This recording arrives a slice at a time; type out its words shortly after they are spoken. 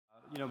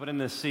But in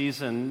this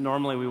season,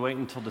 normally we wait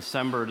until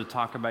December to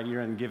talk about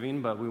year-end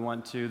giving, but we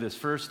want to, this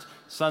first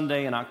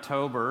Sunday in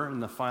October, in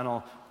the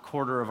final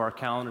quarter of our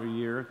calendar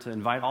year, to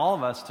invite all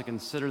of us to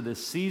consider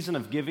this season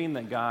of giving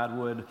that God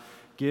would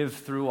give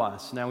through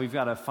us. Now, we've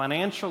got a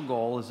financial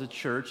goal as a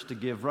church to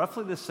give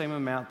roughly the same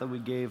amount that we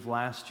gave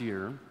last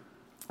year.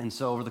 And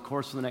so over the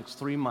course of the next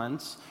 3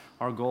 months,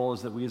 our goal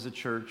is that we as a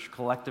church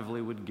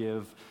collectively would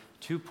give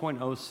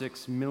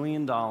 $2.06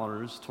 million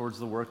towards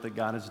the work that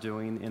God is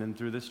doing in and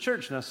through this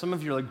church. Now, some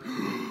of you are like,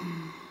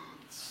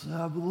 it's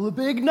a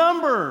big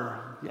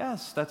number.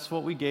 Yes, that's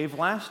what we gave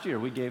last year.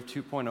 We gave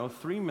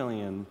 $2.03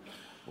 million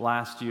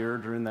last year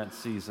during that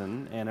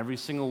season. And every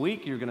single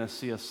week, you're going to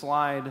see a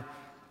slide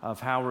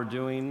of how we're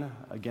doing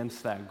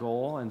against that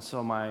goal. And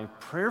so my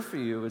prayer for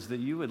you is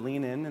that you would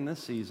lean in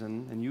this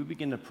season and you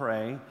begin to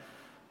pray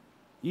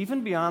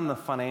even beyond the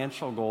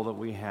financial goal that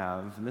we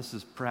have, and this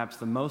is perhaps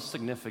the most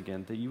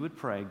significant, that you would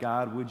pray,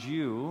 God, would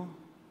you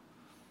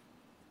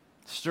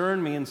stir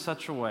in me in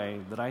such a way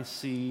that I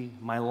see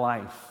my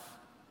life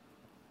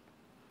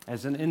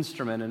as an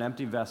instrument, an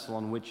empty vessel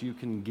in which you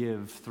can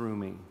give through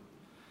me.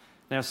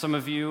 Now, some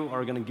of you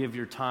are going to give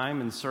your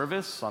time in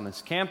service on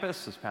this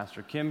campus, as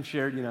Pastor Kim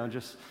shared,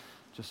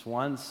 just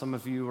once. Some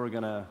of you are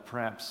going to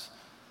perhaps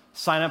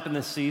sign up in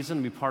this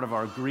season, be part of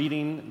our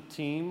greeting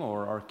team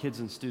or our kids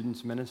and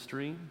students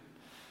ministry.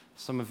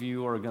 Some of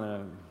you are going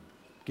to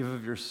give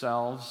of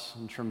yourselves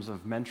in terms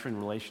of mentoring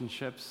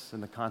relationships in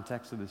the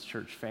context of this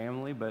church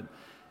family. But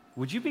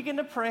would you begin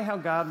to pray how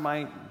God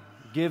might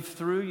give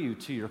through you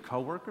to your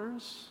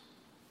coworkers,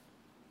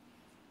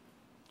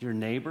 your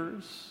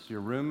neighbors,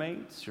 your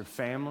roommates, your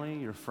family,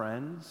 your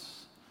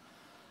friends?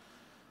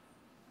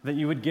 That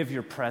you would give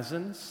your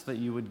presence, that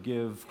you would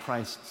give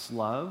Christ's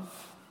love,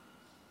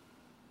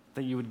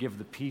 that you would give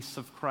the peace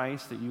of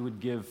Christ, that you would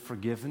give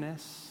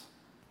forgiveness,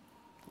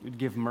 you would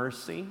give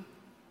mercy,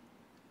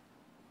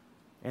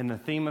 and the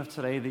theme of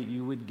today, that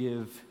you would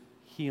give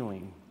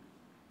healing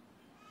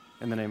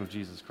in the name of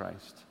Jesus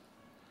Christ.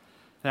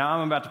 Now,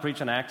 I'm about to preach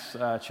on Acts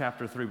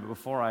chapter 3, but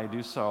before I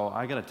do so,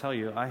 I got to tell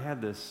you, I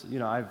had this,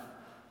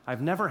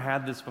 I've never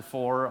had this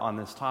before on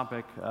this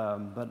topic,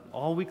 but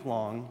all week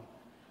long,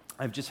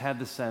 I've just had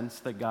the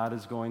sense that God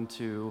is going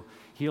to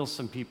heal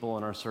some people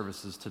in our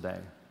services today.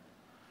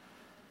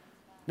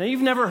 Now,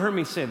 you've never heard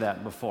me say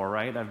that before,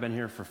 right? I've been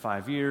here for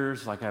 5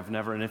 years,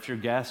 and if you're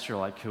guests, you're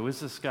like, who is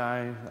this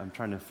guy? I'm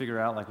trying to figure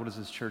out, what does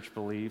this church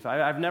believe?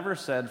 I've never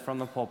said from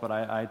the pulpit,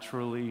 I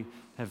truly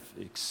have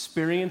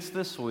experienced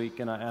this week,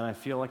 and I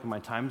feel like in my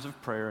times of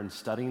prayer and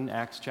studying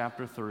Acts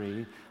chapter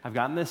 3, I've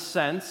gotten this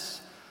sense,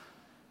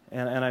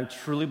 and I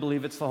truly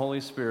believe it's the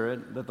Holy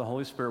Spirit, that the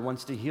Holy Spirit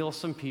wants to heal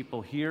some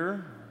people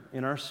here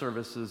in our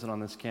services and on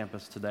this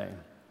campus today.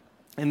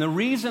 And the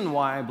reason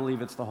why I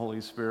believe it's the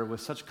Holy Spirit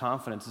with such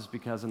confidence is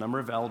because a number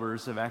of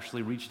elders have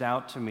actually reached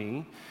out to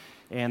me,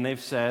 and they've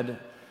said,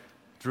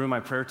 Drew, in my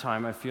prayer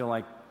time, I feel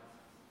like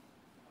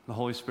the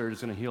Holy Spirit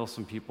is going to heal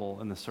some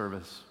people in the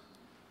service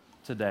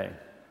today.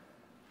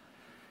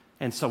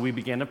 And so we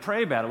began to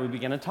pray about it. We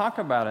began to talk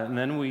about it. And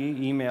then we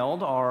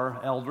emailed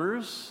our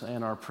elders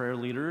and our prayer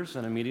leaders,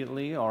 and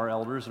immediately our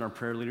elders and our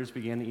prayer leaders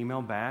began to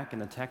email back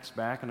and a text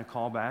back and a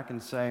call back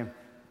and say,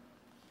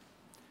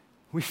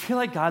 we feel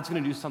like God's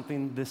going to do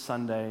something this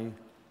Sunday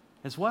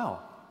as well.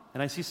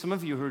 And I see some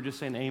of you who are just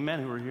saying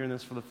amen, who are hearing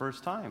this for the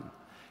first time.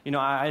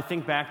 I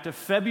think back to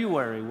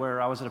February, where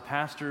I was at a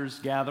pastor's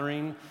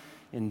gathering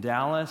in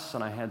Dallas,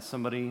 and I had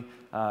somebody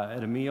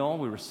at a meal.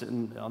 We were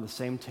sitting on the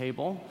same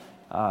table,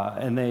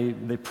 and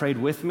they prayed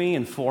with me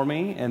and for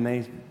me, and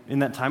they, in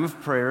that time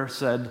of prayer,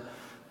 said,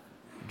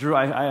 Drew,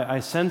 I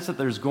sense that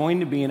there's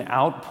going to be an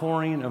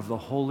outpouring of the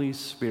Holy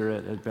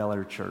Spirit at Bel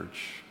Air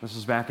Church. This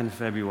was back in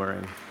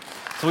February.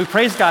 So we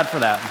praise God for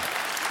that.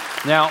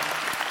 Now,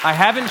 I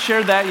haven't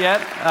shared that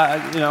yet.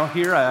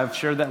 Here I've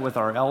shared that with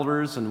our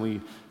elders, and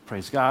we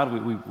praise God.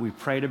 We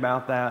prayed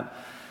about that.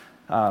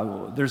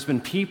 There's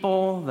been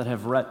people that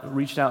have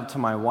reached out to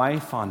my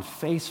wife on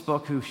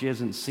Facebook who she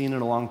hasn't seen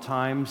in a long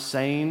time,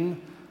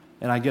 saying,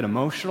 and I get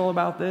emotional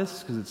about this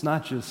because it's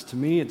not just to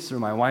me, it's through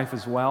my wife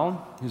as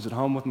well, who's at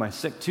home with my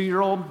sick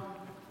 2-year-old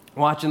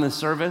watching this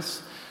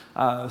service.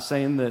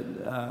 Saying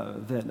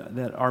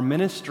that our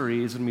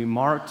ministry is going to be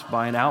marked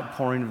by an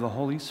outpouring of the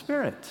Holy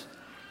Spirit.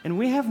 And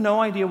we have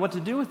no idea what to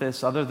do with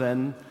this other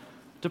than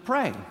to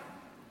pray.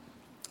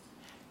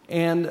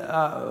 And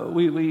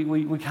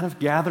we kind of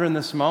gather in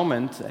this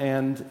moment,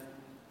 and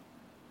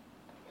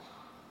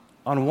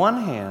on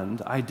one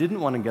hand, I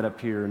didn't want to get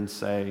up here and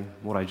say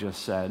what I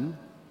just said,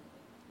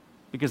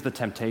 because the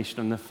temptation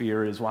and the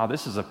fear is, wow,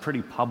 this is a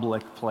pretty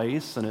public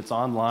place, and it's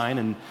online,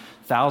 and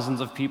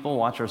thousands of people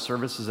watch our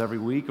services every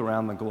week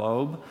around the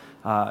globe.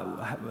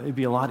 It'd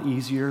be a lot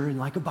easier in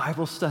like a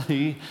Bible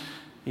study,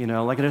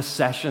 like at a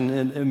session,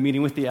 in a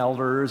meeting with the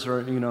elders, or,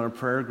 a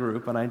prayer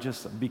group. And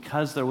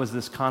because there was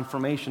this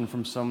confirmation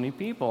from so many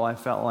people, I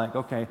felt like,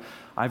 okay,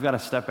 I've got to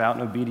step out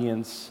in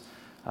obedience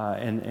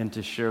and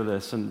to share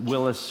this. And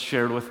Willis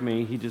shared with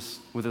me, he just,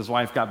 with his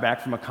wife, got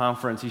back from a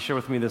conference. He shared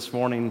with me this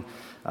morning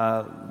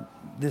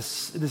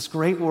this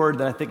great word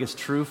that I think is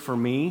true for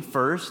me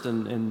first,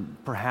 and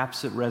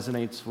perhaps it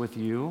resonates with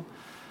you.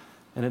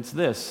 And it's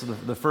this.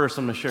 The first,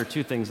 I'm going to share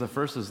two things. The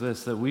first is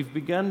this, that we've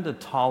begun to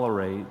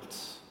tolerate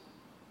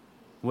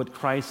what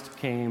Christ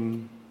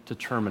came to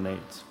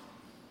terminate.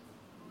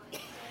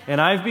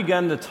 And I've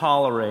begun to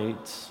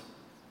tolerate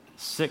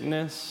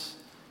sickness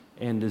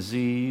and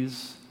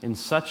disease in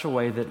such a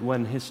way that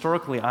when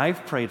historically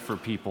I've prayed for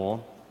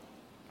people,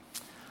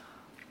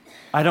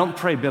 I don't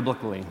pray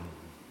biblically.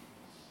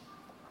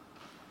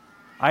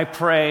 I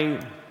pray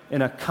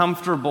in a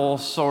comfortable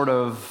sort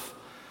of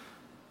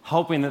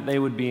hoping that they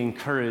would be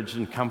encouraged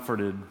and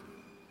comforted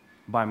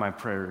by my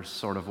prayers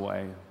sort of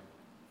way.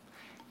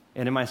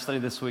 And in my study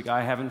this week,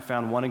 I haven't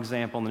found one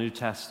example in the New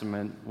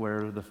Testament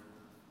where the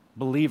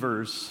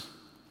believers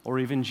or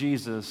even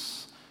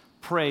Jesus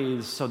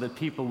prays so that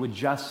people would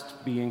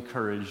just be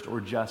encouraged or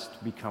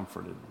just be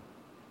comforted.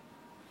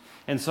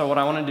 And so what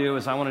I want to do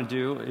is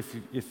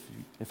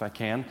if I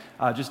can,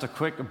 just a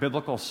quick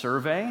biblical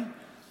survey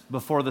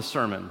before the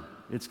sermon.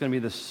 It's going to be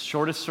the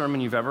shortest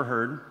sermon you've ever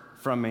heard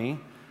from me.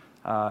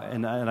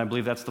 And I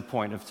believe that's the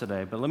point of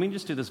today. But let me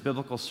just do this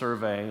biblical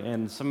survey.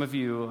 And some of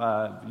you,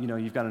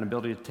 you've got an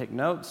ability to take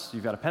notes.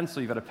 You've got a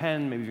pencil, you've got a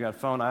pen, maybe you've got a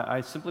phone.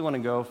 I simply want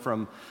to go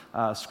from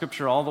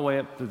Scripture all the way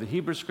up through the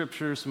Hebrew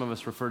Scriptures. Some of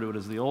us refer to it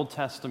as the Old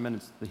Testament.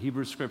 It's the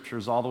Hebrew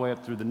Scriptures all the way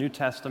up through the New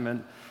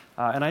Testament.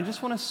 And I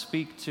just want to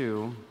speak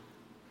to,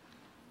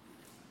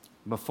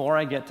 before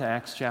I get to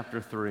Acts chapter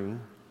 3,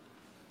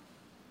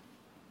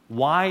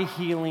 why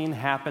healing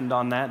happened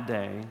on that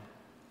day.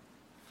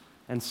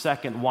 And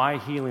second, why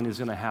healing is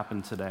going to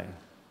happen today.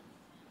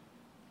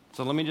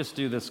 So let me just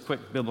do this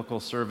quick biblical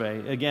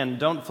survey. Again,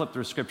 don't flip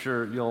through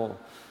Scripture. You'll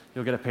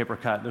get a paper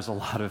cut. There's a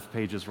lot of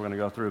pages we're going to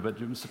go through, but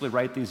simply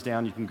write these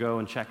down. You can go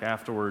and check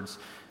afterwards.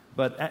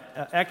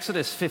 But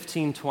Exodus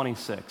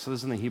 15:26. So this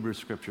is in the Hebrew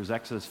Scriptures.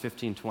 Exodus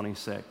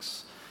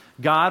 15:26.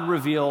 God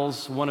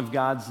reveals one of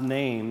God's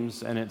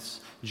names, and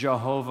it's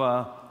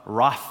Jehovah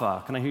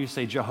Rapha. Can I hear you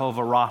say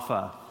Jehovah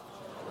Rapha?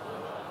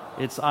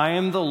 It's, I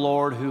am the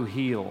Lord who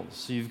heals.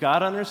 So you've got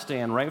to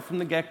understand right from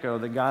the get-go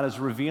that God is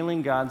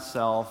revealing God's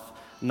self,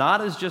 not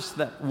as just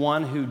that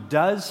one who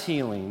does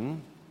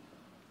healing,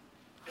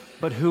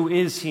 but who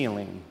is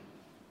healing.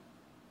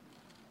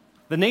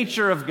 The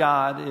nature of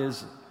God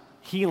is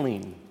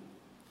healing.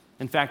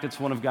 In fact, it's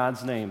one of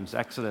God's names,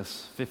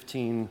 Exodus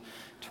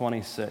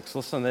 15:26.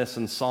 Listen to this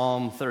in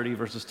Psalm 30,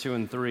 verses 2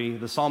 and 3.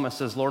 The psalmist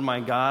says, Lord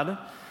my God,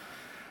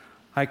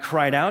 I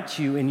cried out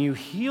to you and you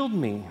healed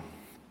me.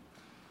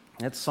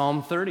 That's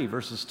Psalm 30,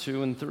 verses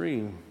 2 and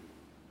 3.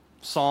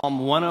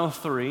 Psalm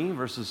 103,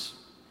 verses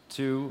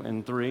 2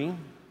 and 3.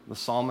 The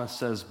psalmist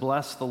says,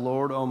 Bless the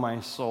Lord, O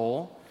my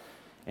soul,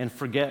 and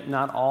forget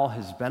not all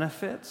his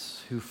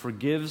benefits, who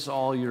forgives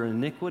all your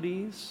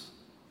iniquities,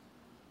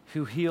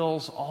 who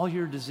heals all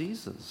your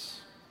diseases.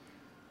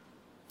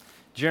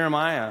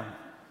 Jeremiah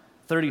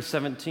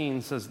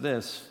 30:17 says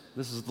this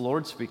is the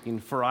Lord speaking,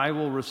 For I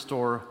will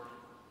restore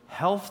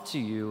health to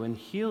you and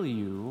heal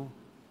you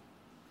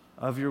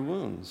of your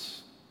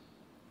wounds.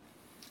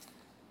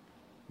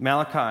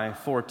 Malachi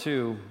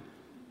 4:2,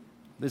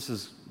 this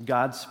is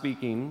God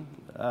speaking,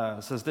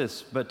 says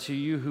this, But to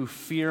you who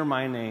fear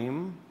my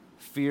name,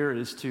 fear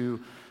is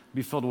to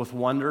be filled with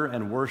wonder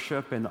and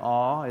worship and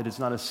awe. It is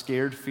not a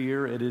scared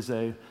fear. It is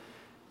an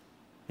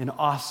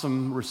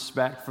awesome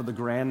respect for the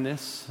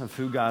grandness of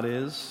who God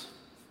is.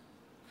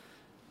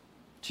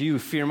 To you who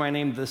fear my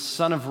name, the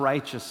Son of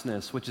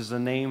Righteousness, which is a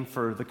name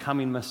for the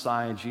coming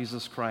Messiah,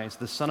 Jesus Christ,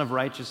 the Son of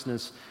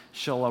Righteousness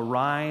shall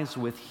arise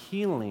with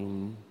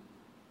healing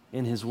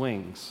in his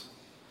wings.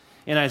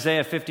 In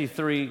Isaiah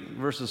 53,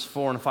 verses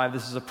 4 and 5,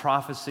 this is a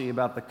prophecy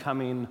about the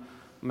coming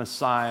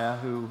Messiah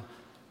who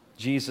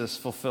Jesus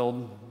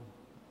fulfilled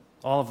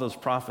all of those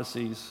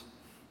prophecies.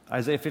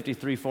 Isaiah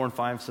 53, 4 and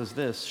 5 says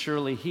this,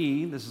 Surely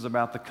he, this is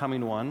about the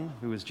coming one,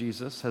 who is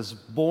Jesus, has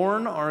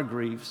borne our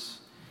griefs,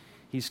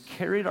 he's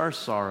carried our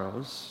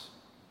sorrows,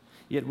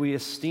 yet we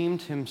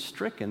esteemed him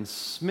stricken,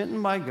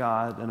 smitten by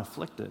God, and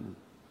afflicted.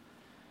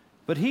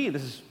 But he,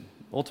 this is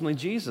ultimately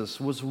Jesus,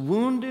 was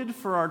wounded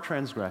for our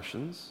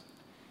transgressions.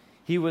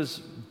 He was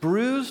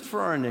bruised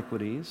for our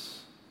iniquities.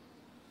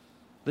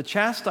 The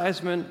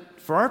chastisement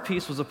for our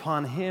peace was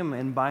upon him,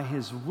 and by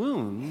his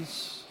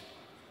wounds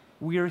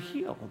we are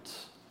healed.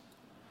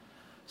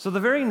 So the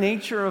very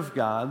nature of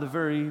God, the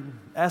very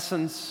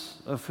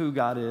essence of who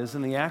God is,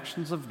 and the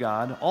actions of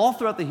God, all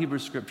throughout the Hebrew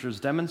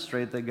Scriptures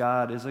demonstrate that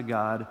God is a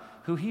God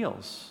who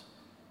heals.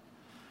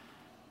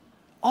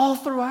 All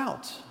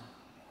throughout,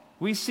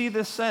 we see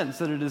this sense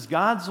that it is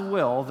God's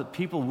will that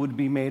people would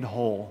be made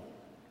whole.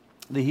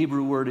 The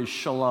Hebrew word is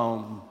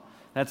shalom.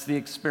 That's the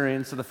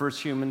experience that the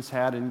first humans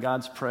had in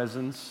God's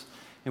presence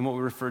in what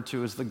we refer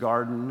to as the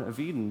Garden of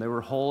Eden. They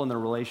were whole in their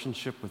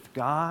relationship with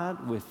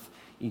God, with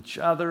each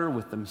other,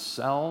 with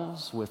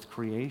themselves, with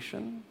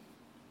creation.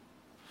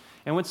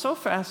 And what's so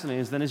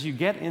fascinating is that as you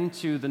get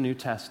into the New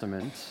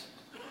Testament,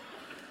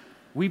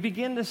 we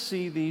begin to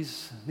see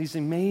these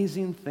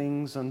amazing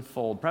things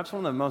unfold. Perhaps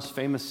one of the most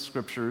famous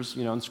scriptures,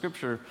 in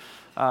Scripture,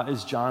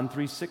 is John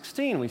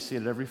 3:16. We see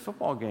it at every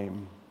football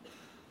game.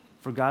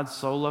 For God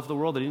so loved the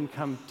world that he didn't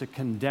come to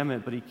condemn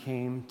it, but he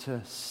came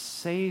to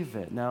save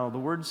it. Now, the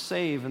word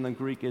save in the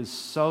Greek is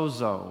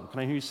sozo.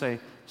 Can I hear you say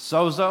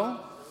sozo?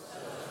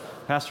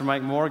 Pastor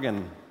Mike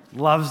Morgan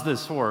loves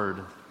this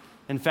word.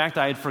 In fact,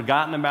 I had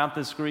forgotten about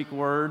this Greek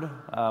word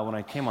when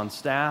I came on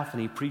staff,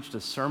 and he preached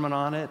a sermon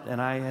on it,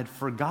 and I had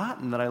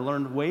forgotten that I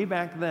learned way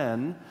back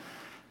then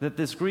that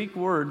this Greek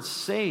word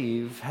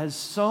save has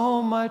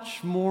so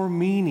much more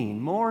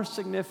meaning, more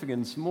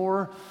significance,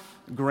 more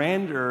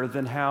grander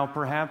than how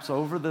perhaps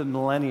over the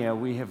millennia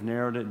we have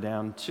narrowed it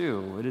down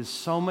to. It is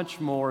so much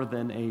more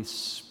than a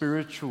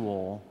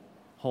spiritual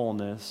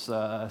wholeness,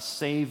 a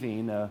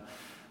saving, a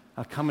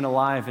coming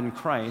alive in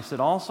Christ. It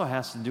also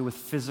has to do with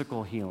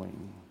physical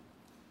healing.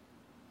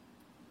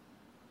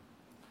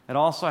 It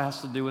also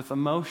has to do with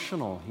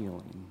emotional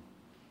healing.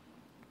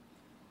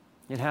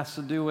 It has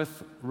to do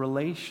with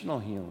relational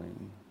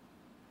healing.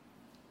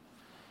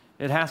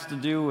 It has to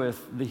do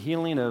with the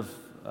healing of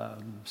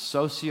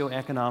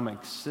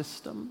socioeconomic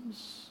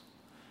systems.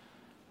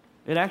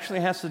 It actually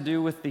has to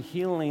do with the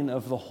healing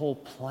of the whole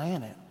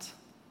planet.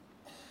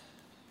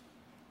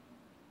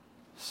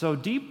 So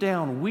deep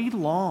down, we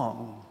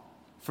long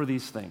for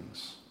these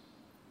things.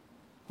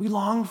 We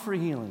long for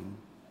healing.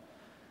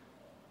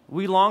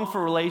 We long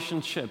for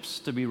relationships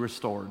to be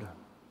restored.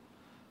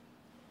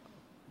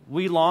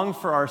 We long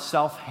for our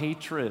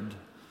self-hatred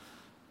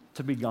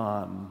to be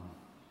gone,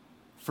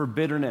 for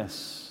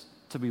bitterness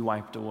to be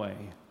wiped away.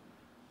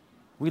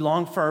 We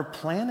long for our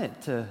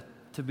planet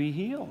to be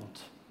healed.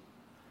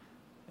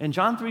 And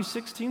John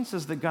 3:16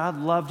 says that God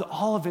loved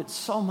all of it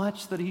so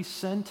much that he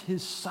sent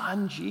his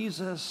son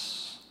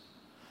Jesus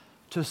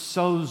to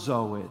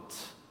sozo it,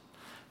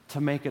 to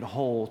make it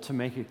whole, to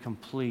make it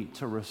complete,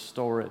 to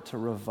restore it, to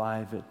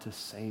revive it, to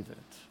save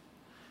it.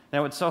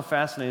 Now, what's so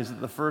fascinating is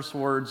that the first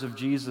words of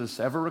Jesus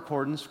ever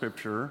recorded in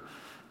Scripture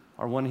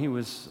are when he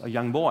was a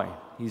young boy.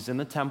 He's in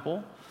the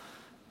temple.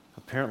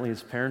 Apparently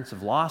his parents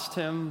have lost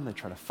him. They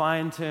try to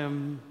find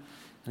him.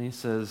 And he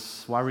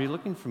says, "Why were you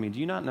looking for me? Do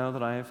you not know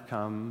that I have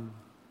come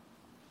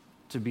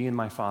to be in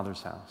my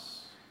Father's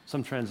house?"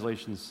 Some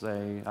translations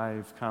say,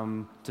 "I've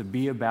come to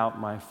be about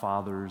my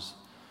Father's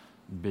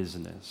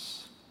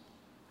business."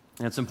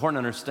 And it's important to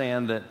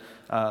understand that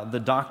the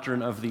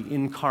doctrine of the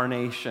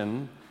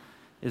incarnation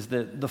is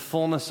that the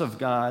fullness of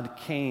God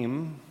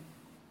came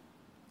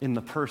in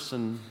the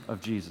person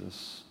of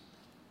Jesus.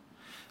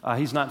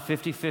 He's not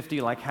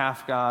 50-50 like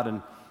half God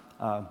and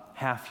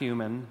half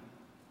human.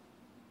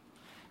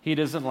 He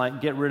doesn't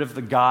like get rid of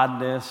the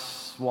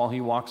godness while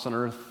he walks on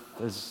earth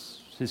as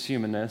his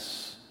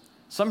humanness.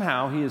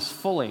 Somehow he is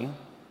fully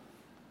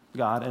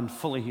God and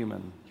fully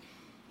human.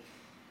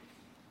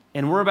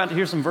 And we're about to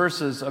hear some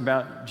verses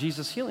about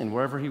Jesus healing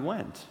wherever he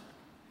went,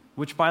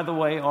 which, by the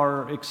way,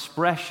 are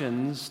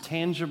expressions,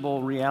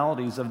 tangible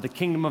realities of the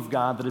kingdom of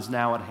God that is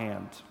now at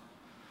hand.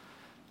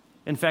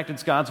 In fact,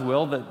 it's God's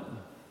will that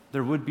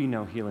there would be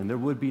no healing, there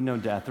would be no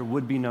death, there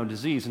would be no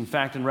disease. In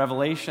fact, in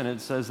Revelation,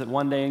 it says that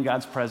one day in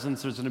God's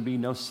presence, there's going to be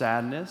no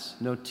sadness,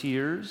 no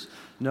tears,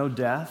 no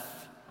death.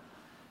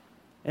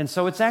 And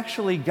so it's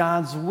actually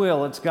God's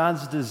will, it's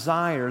God's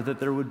desire that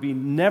there would be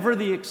never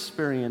the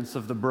experience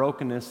of the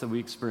brokenness that we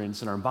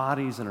experience in our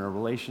bodies, in our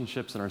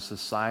relationships, in our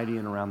society,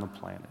 and around the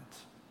planet.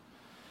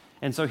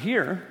 And so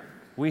here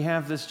we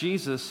have this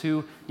Jesus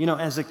who,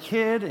 as a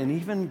kid and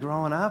even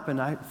growing up,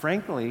 and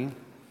frankly,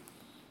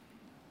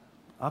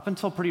 up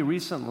until pretty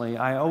recently,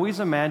 I always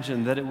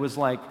imagined that it was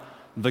like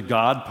the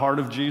God part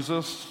of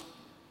Jesus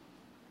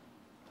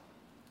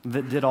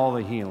that did all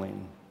the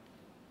healing.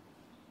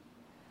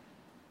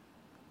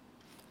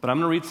 But I'm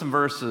going to read some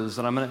verses,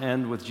 and I'm going to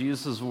end with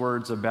Jesus'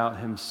 words about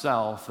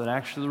himself that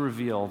actually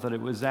reveal that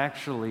it was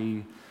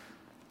actually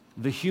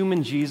the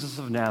human Jesus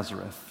of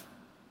Nazareth,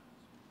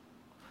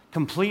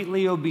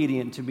 completely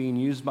obedient to being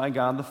used by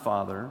God the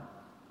Father,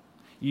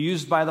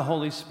 used by the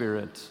Holy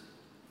Spirit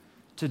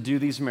to do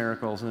these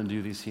miracles and to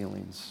do these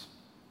healings.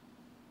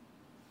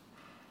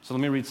 So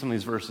let me read some of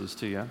these verses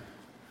to you.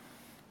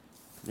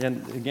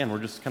 And again,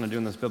 we're just kind of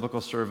doing this biblical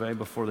survey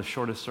before the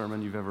shortest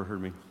sermon you've ever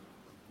heard me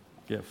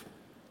give.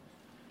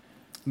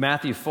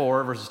 Matthew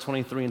 4, verses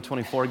 23 and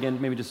 24. Again,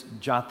 maybe just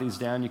jot these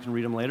down. You can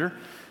read them later.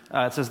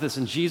 It says this,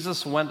 "And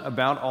Jesus went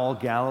about all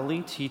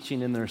Galilee,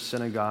 teaching in their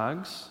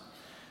synagogues,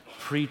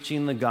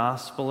 preaching the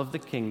gospel of the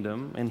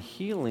kingdom, and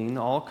healing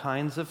all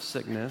kinds of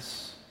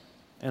sickness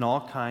and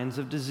all kinds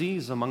of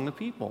disease among the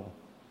people.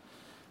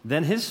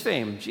 Then his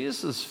fame,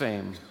 Jesus'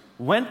 fame,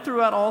 went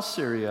throughout all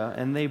Syria,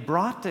 and they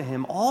brought to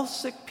him all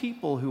sick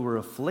people who were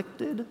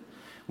afflicted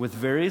with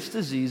various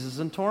diseases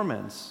and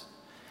torments,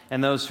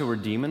 and those who were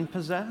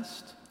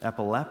demon-possessed,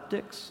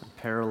 epileptics, and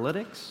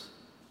paralytics.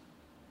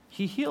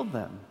 He healed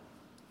them."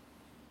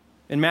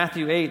 In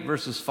Matthew 8,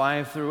 verses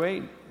 5 through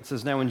 8, it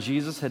says, "Now when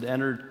Jesus had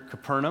entered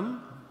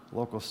Capernaum,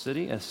 local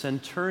city, a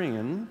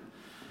centurion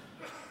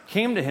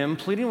came to him,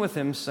 pleading with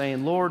him,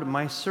 saying, "Lord,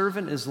 my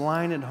servant is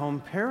lying at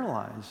home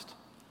paralyzed,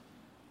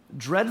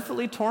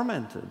 dreadfully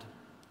tormented."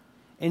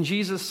 And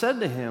Jesus said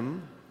to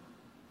him,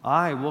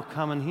 "I will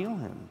come and heal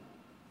him."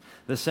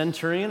 The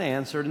centurion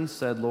answered and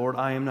said, "Lord,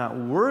 I am not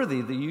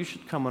worthy that you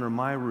should come under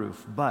my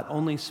roof, but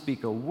only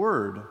speak a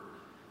word,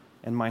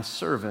 and my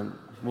servant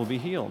will be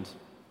healed."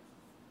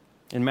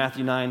 In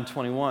Matthew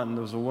 9:21,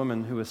 there was a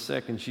woman who was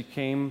sick, and she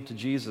came to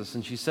Jesus,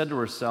 and she said to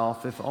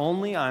herself, "If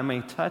only I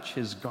may touch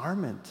his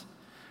garment,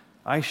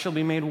 I shall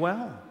be made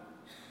well."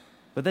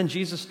 But then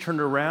Jesus turned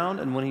around,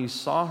 and when he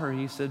saw her,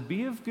 he said,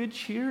 "Be of good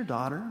cheer,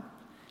 daughter.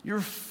 Your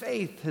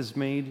faith has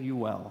made you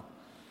well."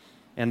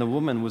 And the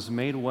woman was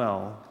made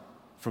well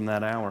from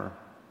that hour.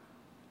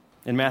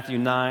 In Matthew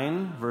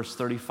 9, verse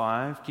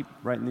 35, keep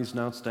writing these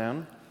notes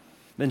down.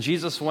 Then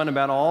Jesus went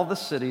about all the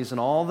cities and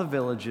all the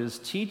villages,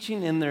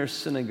 teaching in their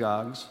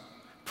synagogues,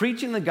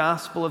 preaching the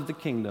gospel of the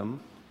kingdom,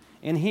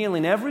 and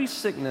healing every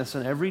sickness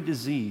and every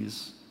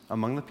disease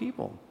among the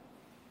people.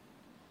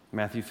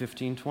 Matthew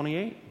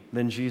 15:28.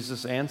 Then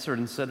Jesus answered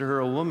and said to her,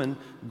 "O woman,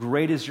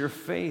 great is your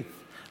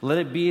faith. Let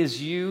it be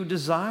as you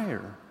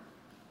desire."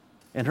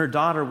 And her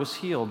daughter was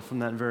healed from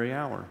that very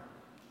hour.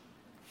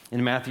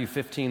 In Matthew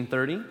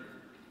 15:30,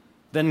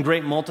 then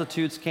great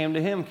multitudes came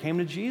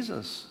to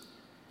Jesus,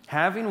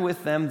 having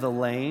with them the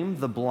lame,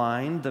 the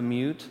blind, the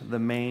mute, the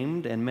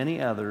maimed, and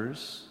many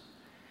others,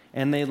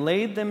 and they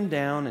laid them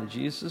down at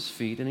Jesus'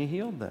 feet, and he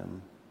healed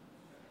them.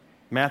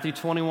 Matthew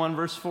 21,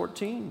 verse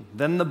 14,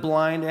 then the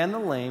blind and the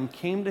lame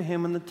came to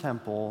him in the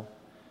temple,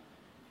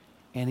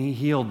 and he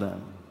healed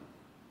them.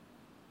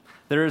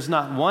 There is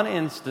not one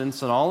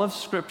instance in all of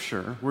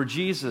Scripture where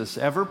Jesus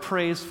ever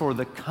prays for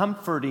the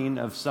comforting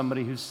of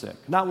somebody who's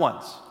sick. Not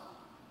once.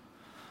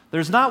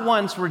 There's not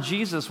once where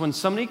Jesus, when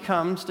somebody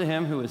comes to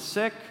him who is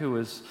sick, who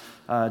is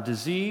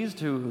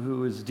diseased,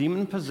 who is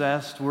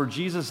demon-possessed, where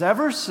Jesus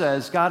ever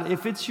says, "God,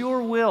 if it's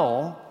your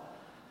will,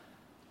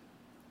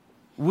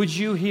 would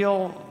you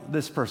heal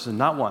this person?"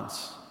 Not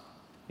once.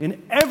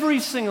 In every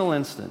single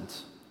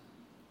instant,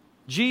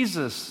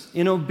 Jesus,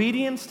 in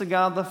obedience to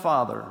God the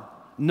Father,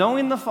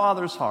 knowing the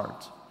Father's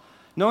heart,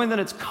 knowing that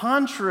it's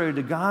contrary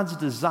to God's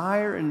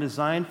desire and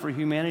design for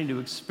humanity to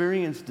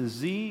experience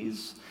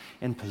disease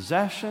and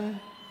possession,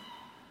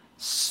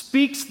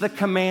 speaks the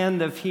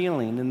command of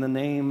healing in the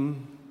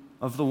name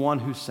of the one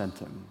who sent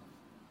him.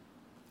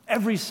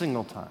 Every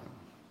single time.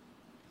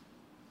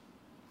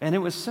 And it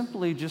was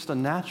simply just a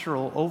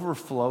natural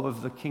overflow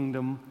of the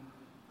kingdom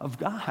of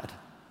God.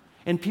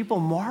 And people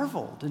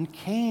marveled and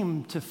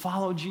came to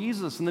follow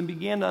Jesus and then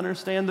began to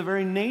understand the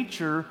very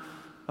nature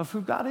of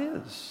who God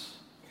is.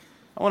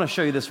 I want to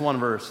show you this one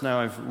verse. Now,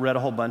 I've read a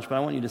whole bunch, but I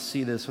want you to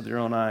see this with your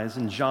own eyes.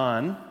 In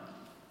John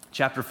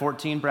chapter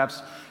 14,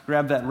 perhaps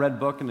grab that red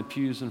book in the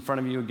pews in front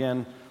of you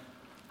again.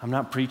 I'm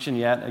not preaching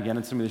yet. Again,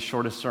 it's going to be the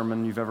shortest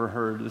sermon you've ever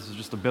heard. This is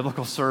just a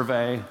biblical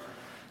survey.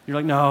 You're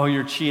like, no,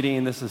 you're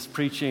cheating. This is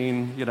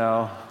preaching,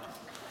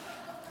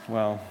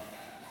 Well,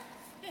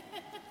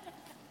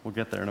 we'll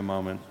get there in a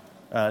moment.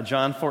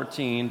 John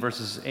 14,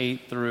 verses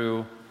 8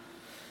 through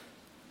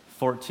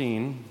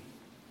 14.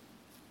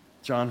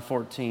 John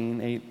 14,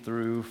 8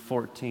 through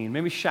 14.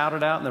 Maybe shout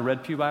it out in the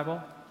Red Pew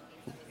Bible.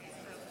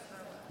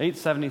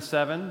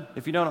 877.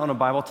 If you don't own a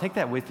Bible, take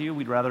that with you.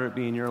 We'd rather it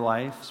be in your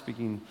life,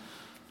 speaking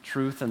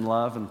truth and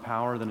love and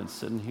power, than it's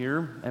sitting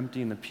here,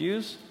 empty in the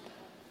pews.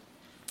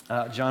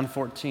 John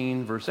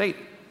 14, verse 8.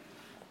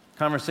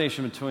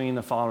 Conversation between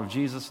a follower of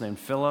Jesus named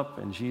Philip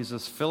and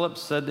Jesus. Philip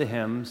said to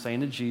him, saying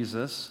to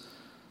Jesus,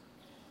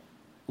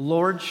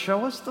 "Lord,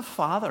 show us the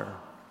Father,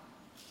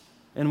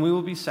 and we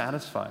will be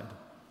satisfied."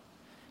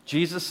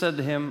 Jesus said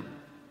to him,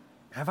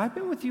 "Have I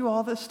been with you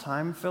all this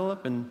time,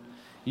 Philip, and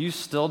you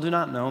still do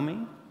not know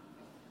me?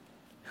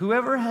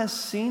 Whoever has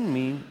seen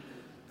me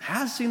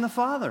has seen the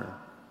Father.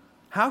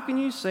 How can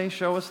you say,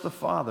 'Show us the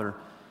Father'?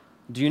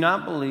 Do you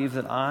not believe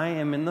that I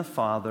am in the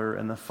Father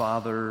and the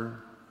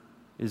Father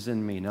is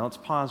in me?" Now let's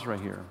pause right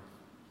here.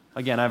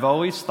 Again, I've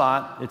always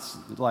thought it's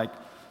like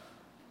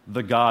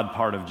the God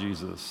part of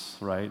Jesus,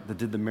 right? That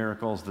did the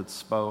miracles, that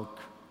spoke.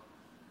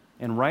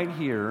 And right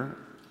here,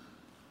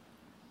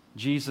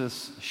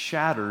 Jesus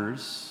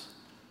shatters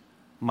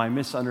my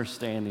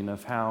misunderstanding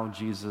of how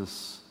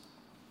Jesus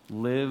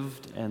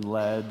lived and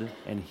led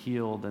and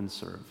healed and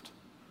served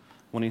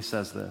when he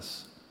says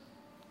this.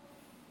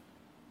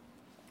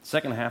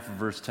 Second half of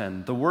verse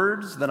 10. "The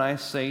words that I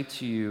say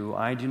to you,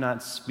 I do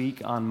not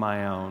speak on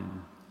my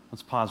own."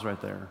 Let's pause right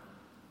there.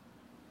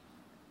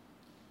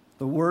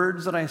 "The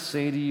words that I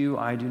say to you,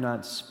 I do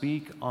not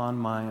speak on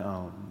my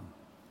own.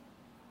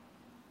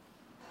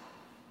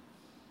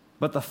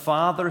 But the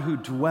Father who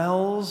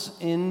dwells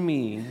in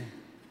me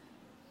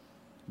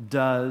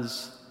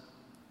does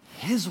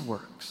his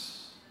works."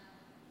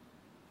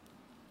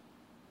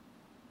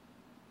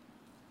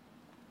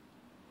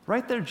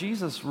 Right there,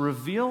 Jesus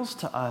reveals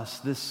to us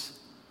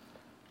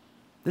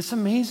this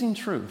amazing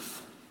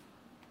truth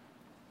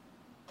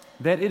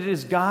that it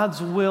is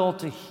God's will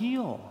to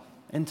heal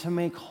and to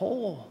make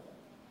whole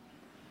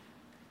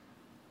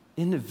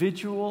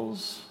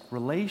individuals,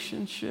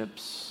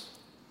 relationships,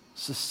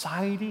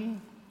 society,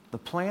 the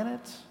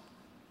planet.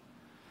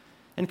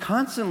 And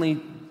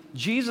constantly,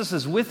 Jesus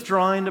is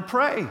withdrawing to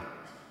pray.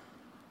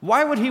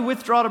 Why would he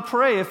withdraw to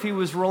pray if he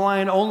was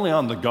relying only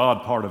on the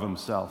God part of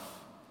himself?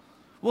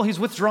 Well, he's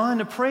withdrawing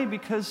to pray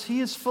because he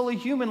is fully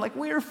human, like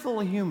we are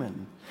fully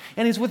human.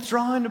 And he's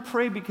withdrawing to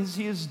pray because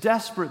he is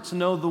desperate to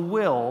know the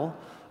will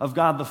of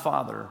God the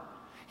Father.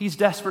 He's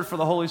desperate for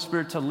the Holy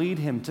Spirit to lead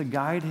him, to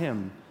guide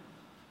him.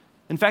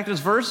 In fact, there's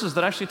verses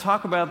that actually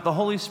talk about the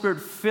Holy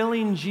Spirit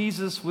filling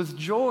Jesus with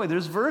joy.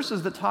 There's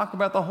verses that talk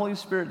about the Holy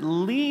Spirit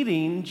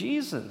leading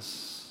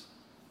Jesus.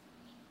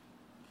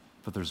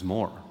 But there's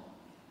more.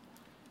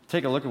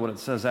 Take a look at what it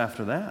says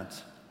after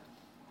that.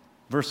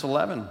 Verse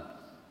 11.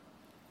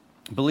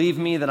 Believe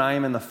me that I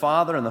am in the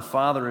Father and the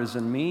Father is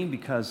in me,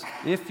 because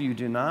if you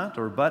do not,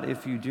 but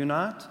if you do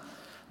not,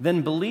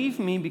 then believe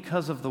me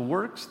because of the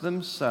works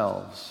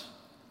themselves.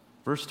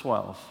 Verse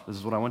 12, this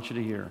is what I want you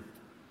to hear.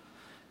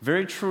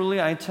 Very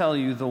truly I tell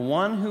you, the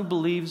one who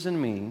believes in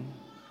me,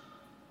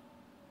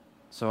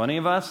 so any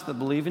of us that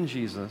believe in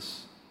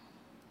Jesus,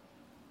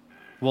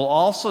 will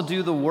also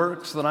do the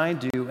works that I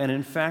do, and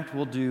in fact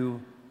will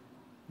do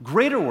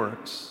greater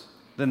works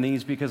than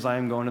these, because I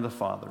am going to the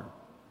Father.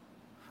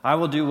 I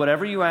will do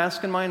whatever you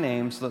ask in my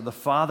name, so that the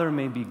Father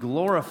may be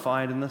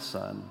glorified in the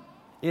Son.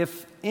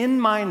 If in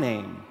my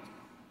name,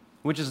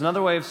 which is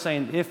another way of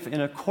saying if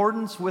in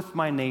accordance with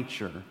my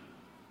nature,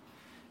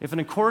 if in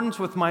accordance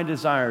with my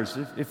desires,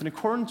 if in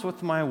accordance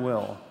with my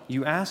will,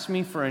 you ask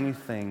me for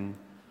anything,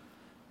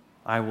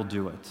 I will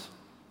do it.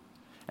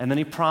 And then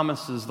he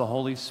promises the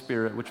Holy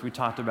Spirit, which we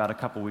talked about a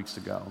couple weeks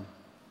ago.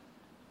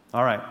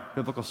 All right,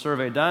 biblical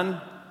survey done.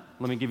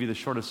 Let me give you the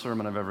shortest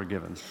sermon I've ever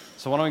given.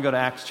 So why don't we go to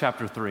Acts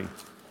chapter 3.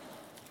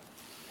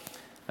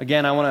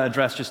 Again, I want to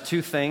address just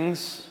two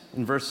things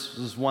in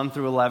verses 1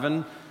 through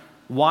 11.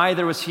 Why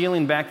there was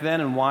healing back then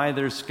and why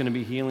there's going to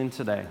be healing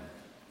today.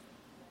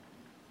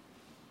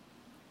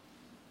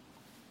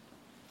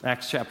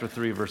 Acts chapter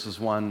 3, verses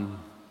 1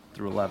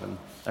 through 11.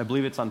 I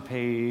believe it's on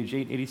page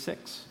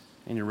 886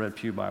 in your Red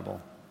Pew Bible.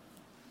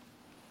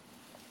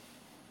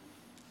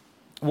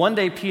 One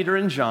day, Peter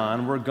and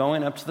John were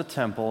going up to the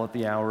temple at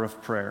the hour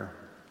of prayer,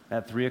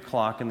 at 3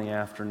 o'clock in the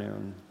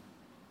afternoon.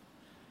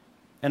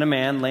 And a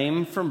man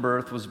lame from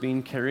birth was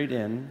being carried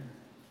in.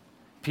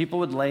 People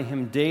would lay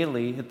him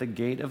daily at the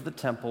gate of the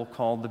temple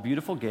called the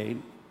Beautiful Gate,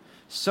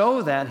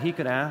 so that he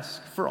could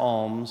ask for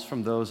alms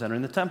from those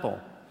entering the temple.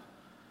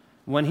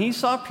 When he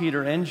saw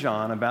Peter and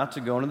John about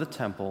to go into the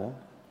temple,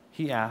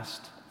 he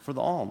asked for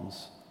the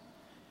alms.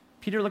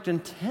 Peter looked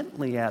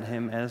intently at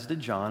him, as did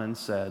John, and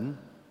said,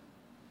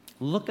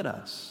 "Look at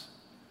us."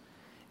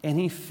 And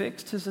he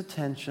fixed his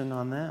attention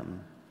on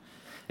them,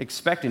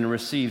 expecting to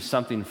receive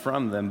something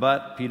from them.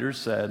 But Peter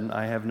said,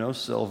 "I have no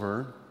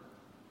silver,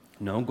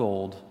 no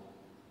gold,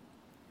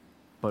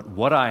 but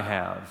what I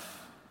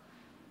have,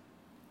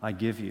 I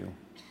give you.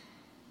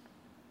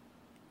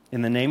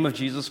 In the name of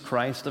Jesus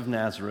Christ of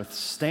Nazareth,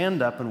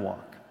 stand up and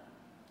walk."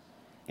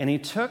 And he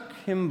took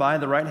him by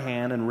the right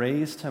hand and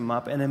raised him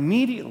up, and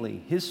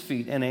immediately his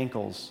feet and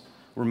ankles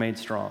were made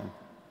strong.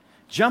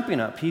 Jumping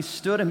up, he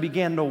stood and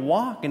began to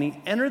walk, and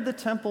he entered the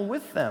temple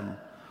with them,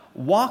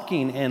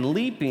 walking and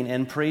leaping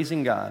and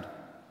praising God.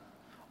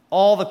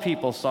 All the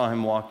people saw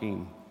him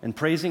walking and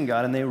praising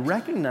God, and they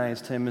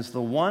recognized him as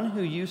the one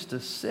who used to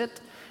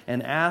sit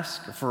and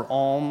ask for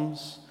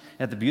alms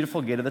at the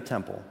Beautiful Gate of the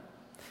temple.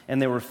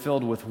 And they were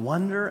filled with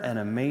wonder and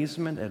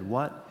amazement at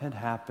what had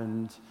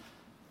happened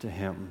to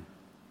him.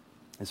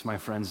 This, my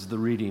friends, is the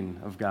reading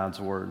of God's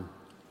Word.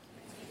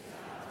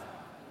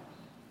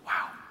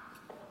 Wow.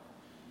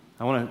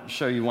 I want to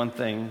show you one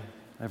thing.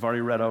 I've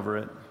already read over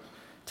it.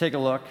 Take a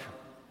look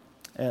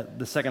at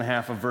the second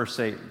half of verse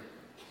 8.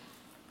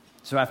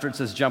 So after it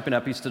says, jumping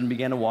up, he stood and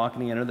began to walk,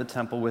 and he entered the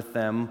temple with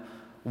them,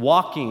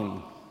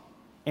 walking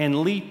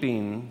and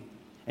leaping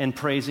and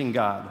praising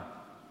God.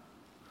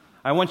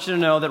 I want you to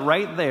know that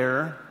right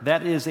there,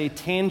 that is a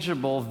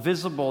tangible,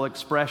 visible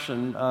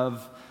expression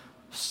of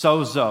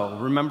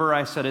sozo. Remember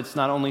I said it's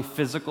not only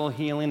physical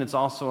healing, it's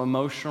also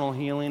emotional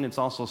healing, it's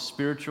also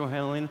spiritual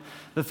healing.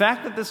 The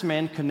fact that this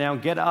man could now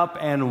get up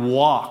and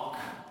walk,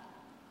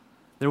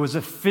 there was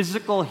a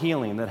physical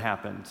healing that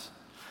happened.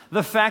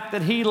 The fact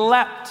that he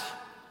leapt,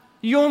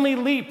 you only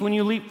leap when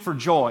you leap for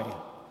joy.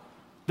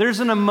 There's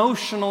an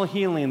emotional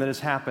healing that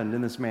has happened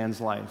in this man's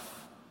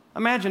life.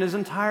 Imagine his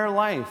entire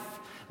life.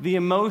 The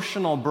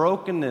emotional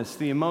brokenness,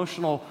 the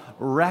emotional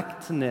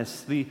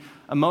wreckedness, the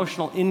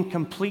emotional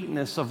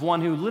incompleteness of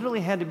one who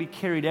literally had to be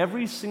carried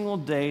every single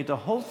day to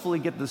hopefully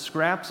get the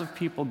scraps of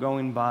people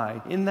going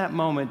by. In that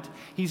moment,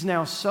 he's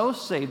now so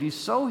saved, he's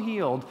so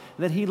healed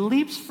that he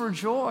leaps for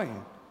joy.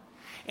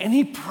 And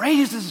he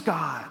praises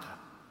God.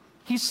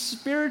 He's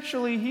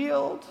spiritually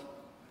healed.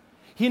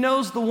 He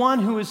knows the one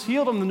who has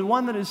healed him and the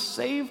one that has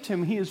saved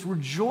him. He is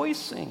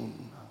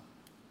rejoicing.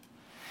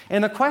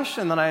 And the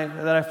question that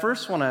I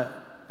first want to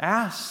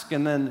ask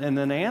and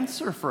then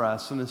answer for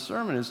us in this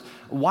sermon is,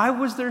 why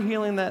was there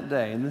healing that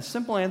day? And the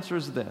simple answer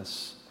is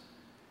this: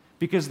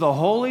 because the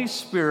Holy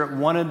Spirit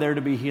wanted there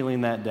to be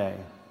healing that day.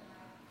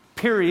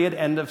 Period,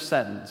 end of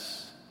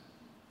sentence.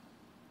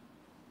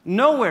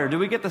 Nowhere do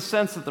we get the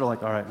sense that they're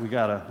like, all right, we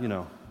gotta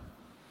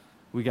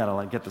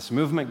like get this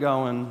movement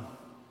going.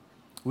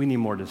 We need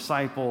more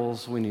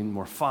disciples. We need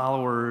more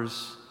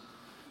followers.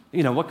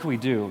 What can we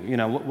do?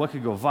 What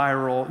could go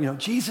viral?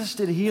 Jesus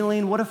did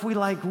healing. What if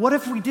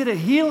we did a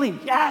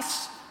healing?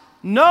 Yes.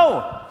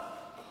 No.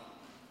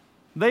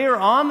 They are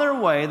on their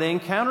way. They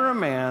encounter a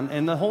man,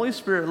 and the Holy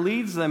Spirit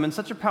leads them in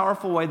such a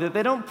powerful way that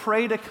they don't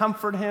pray to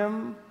comfort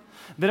him.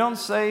 They don't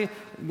say,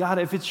 God,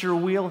 if it's your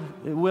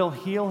will,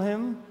 heal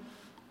him.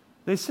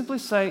 They simply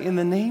say, in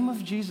the name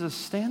of Jesus,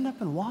 stand up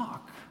and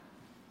walk.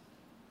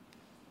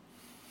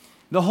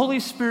 The Holy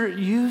Spirit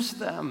used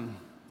them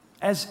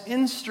as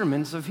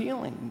instruments of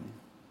healing.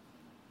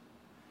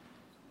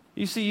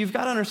 You see, you've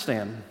got to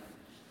understand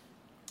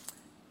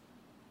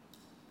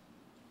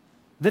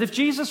that if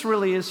Jesus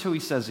really is who he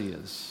says he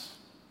is,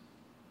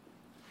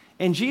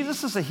 and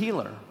Jesus is a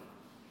healer,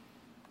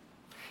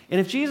 and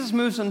if Jesus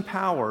moves in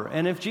power,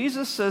 and if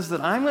Jesus says that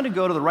I'm going to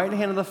go to the right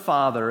hand of the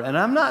Father, and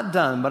I'm not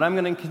done, but I'm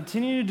going to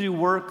continue to do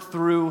work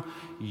through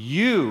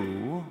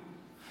you,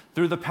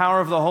 through the power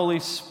of the Holy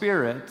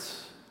Spirit,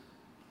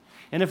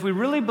 and if we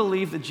really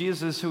believe that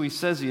Jesus is who he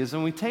says he is,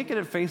 and we take it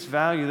at face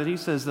value that he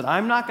says that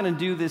I'm not going to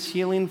do this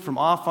healing from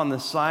off on the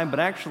side, but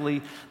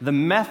actually the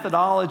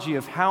methodology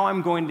of how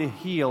I'm going to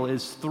heal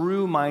is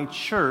through my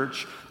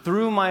church,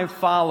 through my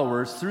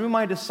followers, through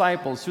my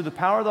disciples, through the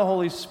power of the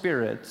Holy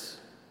Spirit,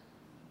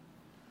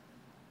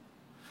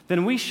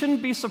 then we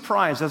shouldn't be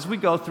surprised as we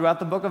go throughout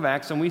the book of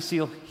Acts and we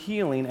see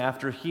healing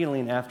after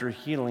healing after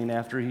healing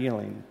after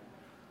healing.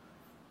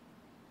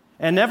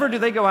 And never do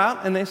they go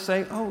out and they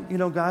say, oh,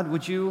 God,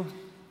 would you,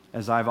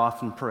 as I've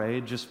often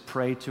prayed, just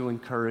pray to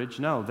encourage.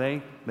 No,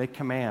 they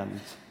command.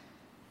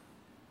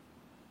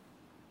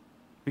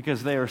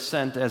 Because they are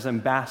sent as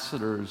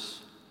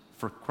ambassadors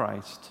for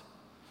Christ.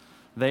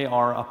 They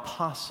are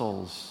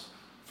apostles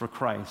for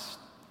Christ.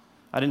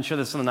 I didn't show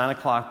this in the 9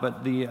 o'clock,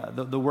 but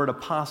the word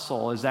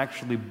apostle is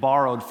actually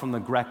borrowed from the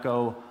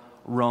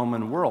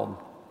Greco-Roman world.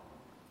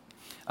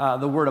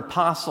 The word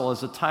apostle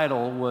as a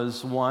title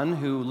was one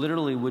who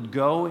literally would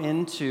go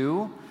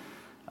into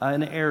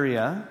an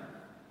area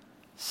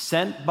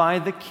sent by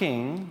the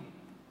king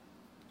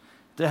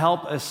to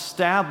help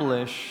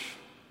establish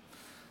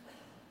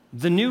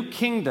the new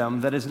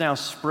kingdom that is now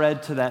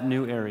spread to that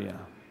new area.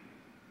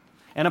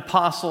 And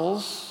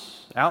apostles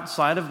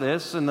outside of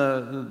this in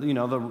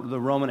the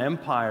Roman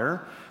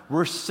Empire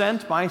were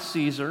sent by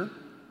Caesar,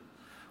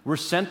 were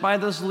sent by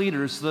those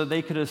leaders so that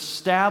they could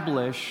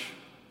establish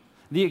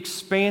the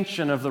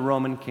expansion of the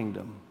Roman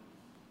kingdom.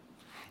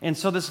 And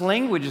so this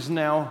language is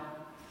now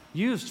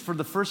used for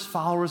the first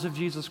followers of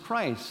Jesus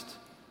Christ.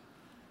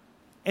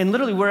 And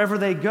literally wherever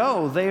they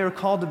go, they are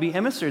called to be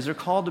emissaries, they're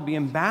called to be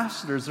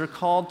ambassadors, they're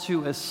called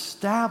to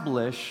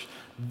establish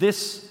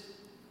this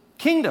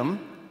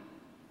kingdom,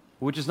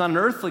 which is not an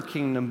earthly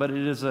kingdom, but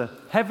it is a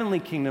heavenly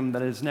kingdom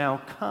that has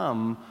now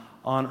come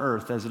on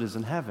earth as it is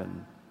in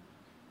heaven.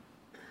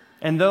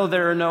 And though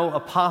there are no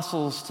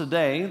apostles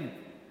today,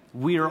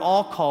 we are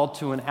all called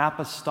to an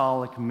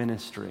apostolic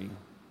ministry.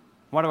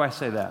 Why do I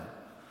say that?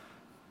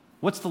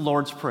 What's the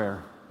Lord's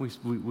Prayer?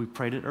 We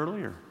prayed it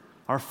earlier.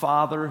 Our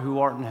Father who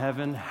art in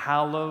heaven,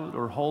 hallowed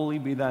or holy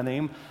be thy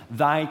name.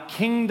 Thy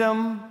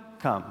kingdom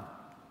come.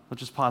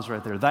 Let's just pause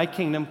right there. Thy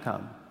kingdom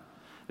come.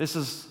 This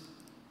is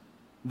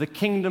the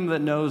kingdom that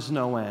knows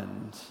no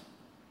end.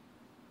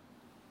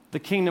 The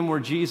kingdom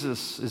where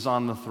Jesus is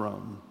on the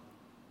throne.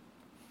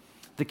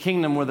 The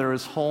kingdom where there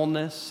is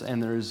wholeness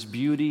and there is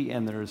beauty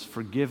and there is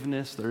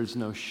forgiveness. There is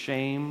no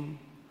shame.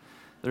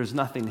 There's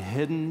nothing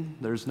hidden.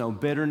 There's no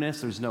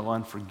bitterness. There's no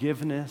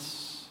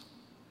unforgiveness.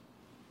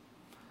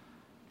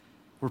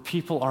 Where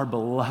people are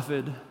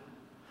beloved,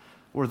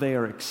 where they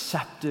are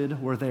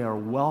accepted, where they are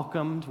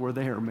welcomed, where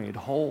they are made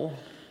whole.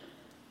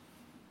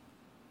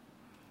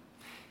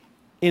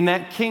 In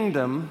that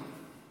kingdom,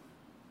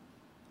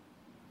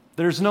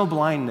 there's no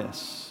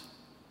blindness.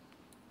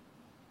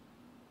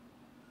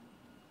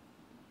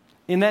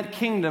 In that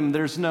kingdom,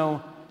 there's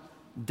no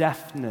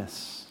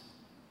deafness.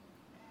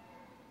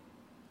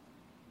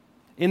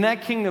 In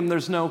that kingdom,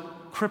 there's no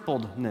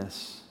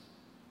crippledness.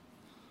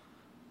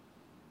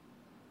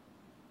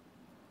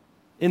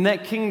 In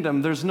that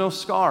kingdom, there's no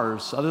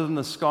scars other than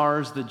the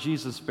scars that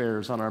Jesus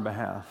bears on our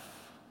behalf.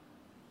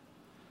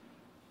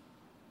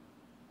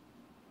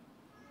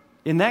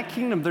 In that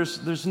kingdom,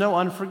 there's no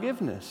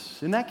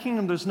unforgiveness. In that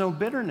kingdom, there's no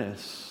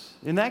bitterness.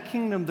 In that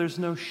kingdom, there's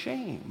no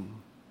shame.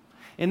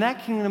 In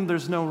that kingdom,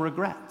 there's no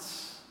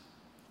regrets.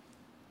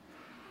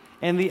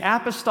 And the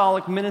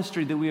apostolic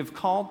ministry that we have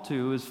called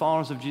to as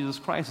followers of Jesus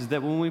Christ is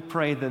that when we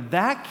pray that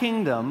that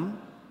kingdom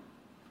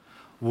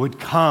would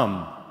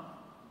come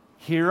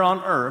here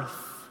on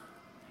earth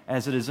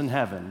as it is in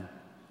heaven,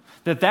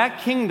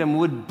 that kingdom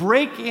would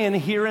break in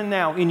here and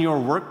now in your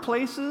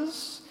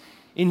workplaces,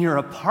 in your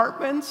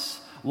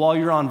apartments, while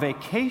you're on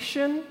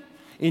vacation,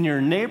 in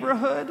your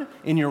neighborhood,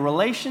 in your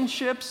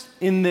relationships,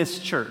 in this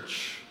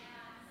church.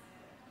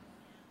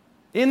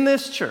 In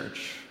this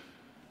church.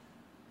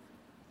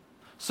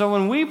 So So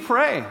when we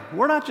pray,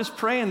 we're not just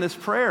praying this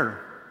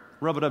prayer,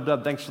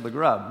 rub-a-dub-dub, thanks for the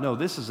grub. No,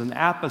 this is an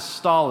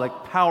apostolic,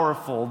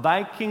 powerful,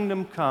 thy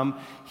kingdom come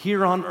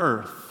here on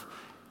earth,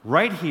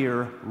 right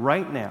here,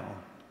 right now.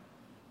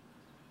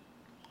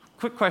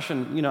 Quick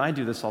question, I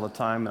do this all the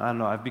time. I don't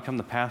know, I've become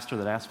the pastor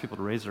that asks people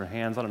to raise their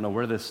hands. I don't know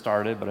where this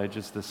started, but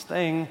this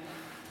thing.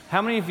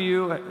 How many of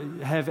you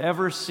have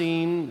ever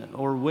seen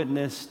or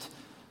witnessed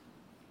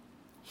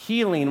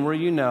healing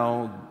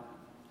where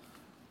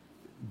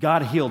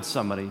God healed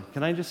somebody?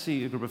 Can I just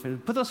see a group of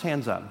hands? Put those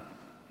hands up.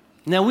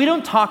 Now, we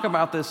don't talk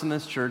about this in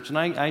this church, and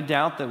I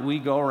doubt that we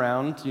go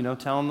around,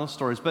 telling those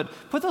stories, but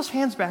put those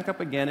hands back up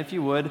again if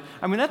you would.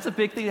 I mean, that's a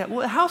big thing.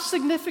 How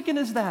significant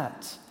is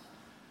that?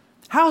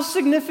 How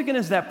significant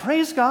is that?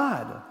 Praise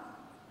God.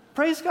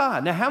 Praise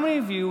God. Now, how many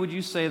of you would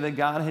you say that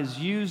God has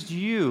used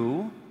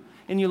you,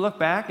 and you look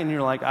back and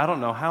you're like, I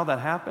don't know how that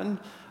happened,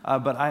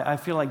 but I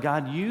feel like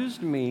God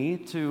used me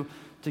to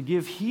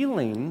give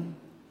healing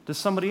to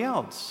somebody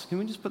else. Can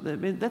we just put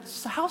that?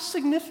 That's how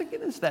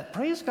significant is that?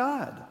 Praise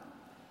God.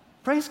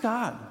 Praise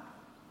God.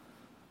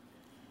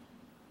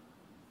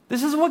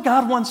 This is what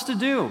God wants to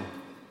do.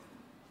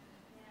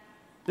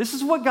 This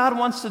is what God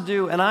wants to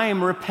do, and I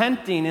am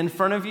repenting in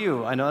front of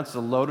you. I know that's a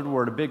loaded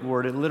word, a big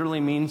word. It literally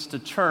means to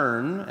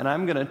turn, and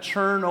I'm going to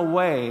turn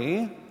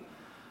away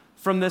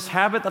from this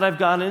habit that I've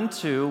gone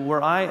into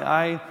where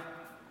I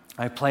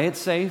play it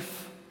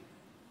safe.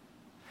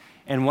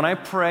 And when I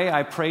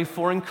pray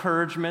for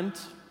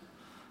encouragement.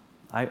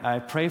 I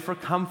pray for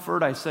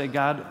comfort. I say,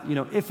 God,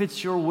 if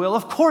it's your will,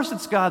 of course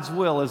it's God's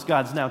will, as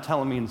God's now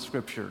telling me in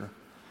Scripture.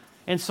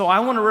 And so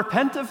I want to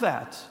repent of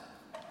that.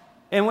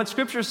 And what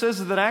Scripture says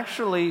is that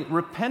actually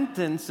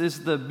repentance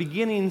is the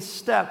beginning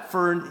step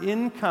for an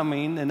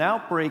incoming and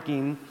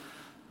outbreaking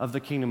of the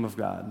kingdom of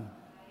God.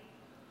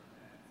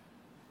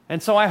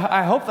 And so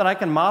I hope that I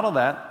can model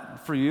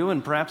that for you,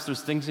 and perhaps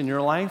there's things in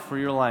your life where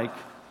you're like,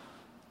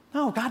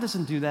 no, God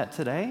doesn't do that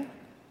today.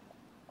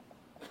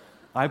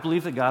 I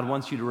believe that God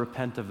wants you to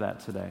repent of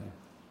that today.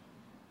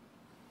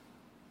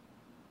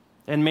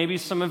 And maybe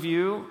some of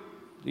you,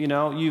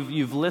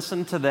 you've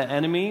listened to the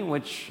enemy,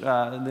 which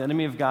the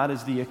enemy of God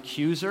is the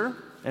accuser.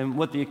 And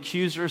what the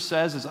accuser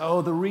says is,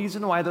 the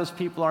reason why those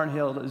people aren't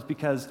healed is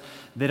because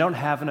they don't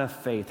have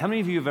enough faith. How many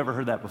of you have ever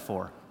heard that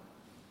before?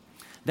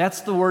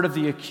 That's the word of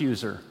the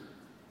accuser.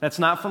 That's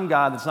not from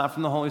God. That's not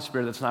from the Holy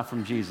Spirit. That's not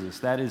from Jesus.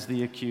 That is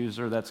the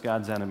accuser. That's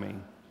God's enemy.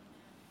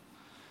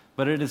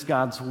 But it is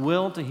God's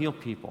will to heal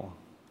people.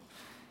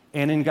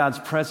 And in God's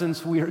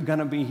presence, we are going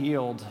to be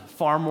healed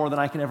far more than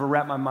I can ever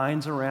wrap my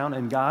minds around.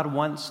 And God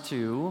wants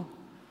to,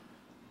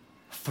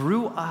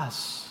 through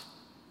us,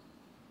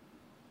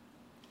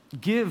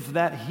 give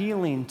that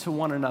healing to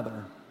one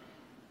another.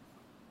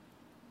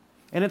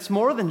 And it's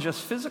more than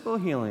just physical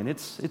healing.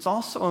 It's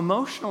also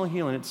emotional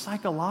healing. It's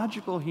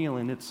psychological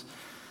healing. It's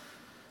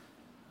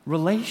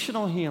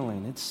relational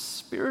healing. It's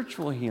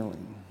spiritual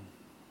healing.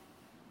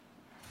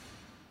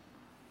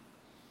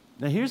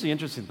 Now, here's the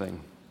interesting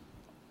thing.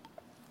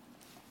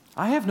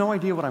 I have no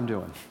idea what I'm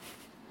doing.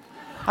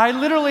 I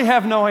literally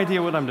have no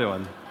idea what I'm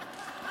doing.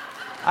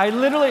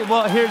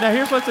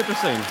 Here's what's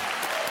interesting.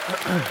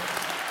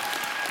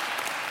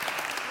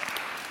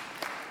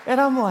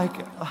 And I'm like,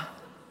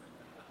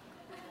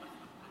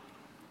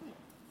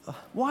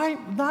 why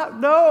not?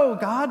 No,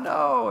 God,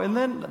 no. And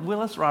then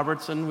Willis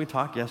Robertson, we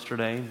talked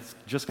yesterday,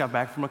 just got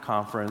back from a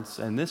conference,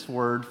 and this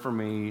word for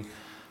me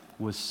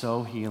was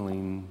so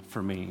healing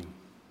for me.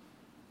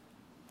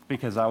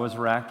 Because I was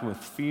racked with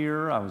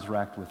fear, I was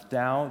racked with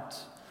doubt,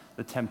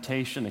 the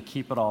temptation to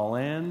keep it all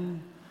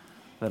in,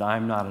 that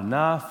I'm not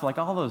enough, like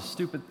all those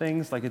stupid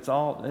things, it's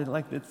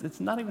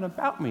not even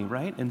about me,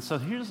 right? And so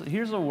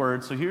here's a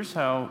word, so here's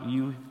how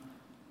you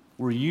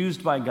were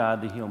used by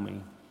God to heal me,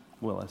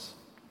 Willis.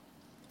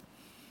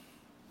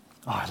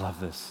 Oh, I love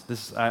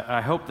this.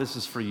 I hope this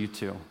is for you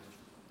too.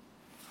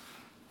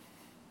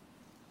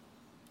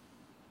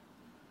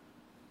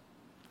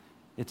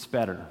 It's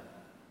better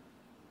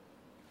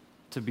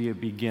to be a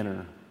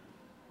beginner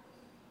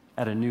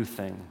at a new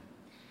thing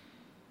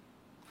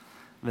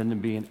than to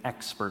be an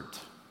expert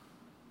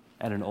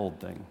at an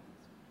old thing.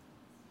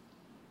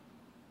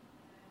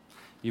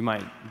 You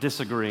might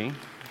disagree,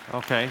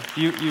 okay?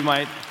 You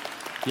might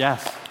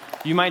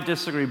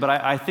disagree, but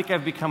I think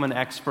I've become an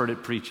expert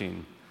at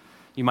preaching.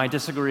 You might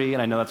disagree,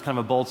 and I know that's kind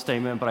of a bold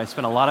statement, but I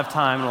spent a lot of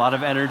time, a lot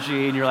of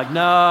energy, and you're like,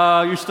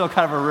 no, you're still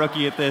kind of a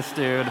rookie at this,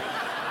 dude.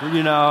 Whoa,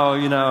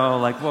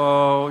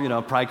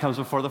 pride comes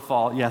before the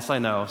fall. Yes, I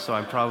know, so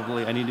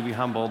I need to be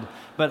humbled.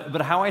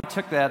 But how I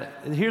took that,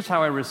 here's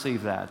how I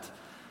received that.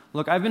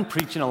 Look, I've been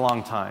preaching a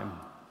long time.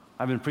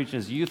 I've been preaching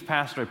as a youth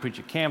pastor. I preach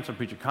at camps. I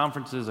preach at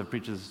conferences. I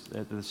preach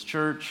at this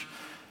church.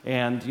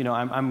 And,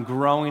 I'm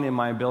growing in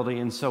my ability.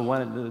 And so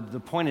the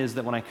point is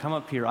that when I come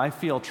up here, I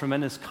feel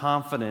tremendous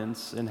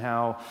confidence in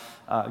how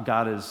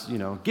God has,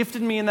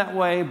 gifted me in that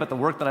way, but the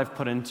work that I've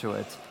put into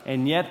it.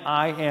 And yet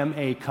I am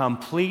a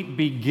complete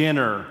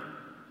beginner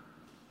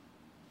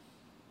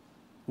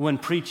when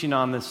preaching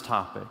on this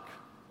topic.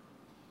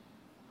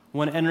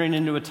 when entering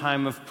into a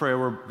time of prayer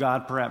where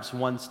God perhaps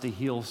wants to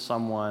heal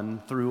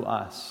someone through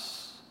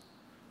us.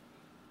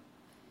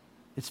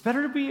 It's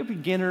better to be a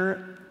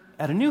beginner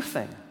at a new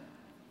thing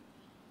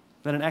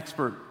than an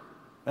expert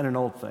at an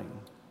old thing.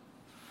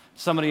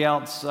 Somebody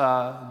else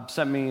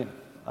sent me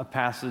a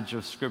passage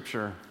of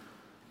Scripture,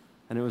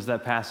 and it was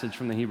that passage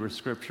from the Hebrew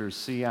Scriptures.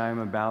 See, I am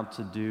about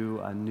to do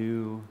a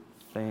new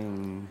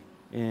thing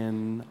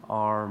in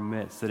our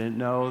midst. They didn't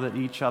know that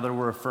each other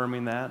were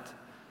affirming that.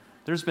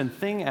 There's been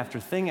thing after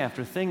thing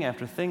after thing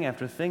after thing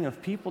after thing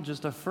of people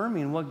just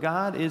affirming what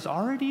God is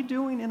already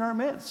doing in our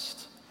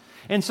midst.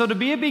 And so to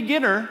be a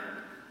beginner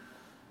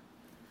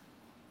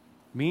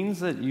means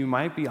that you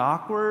might be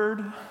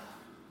awkward,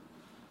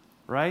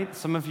 right?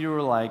 Some of you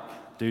are like,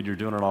 dude, you're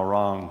doing it all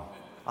wrong.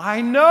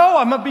 I know,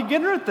 I'm a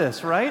beginner at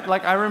this, right?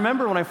 Like, I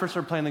remember when I first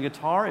started playing the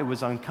guitar, it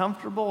was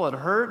uncomfortable, it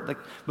hurt. Like,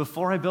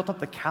 before I built up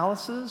the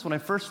calluses, when I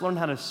first learned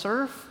how to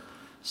surf,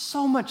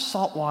 so much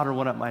salt water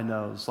went up my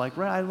nose. Like,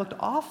 right, I looked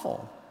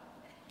awful.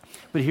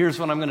 But here's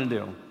what I'm going to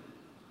do.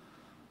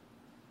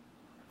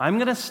 I'm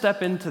going to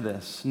step into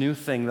this new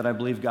thing that I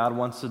believe God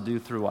wants to do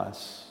through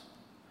us.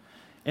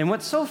 And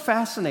what's so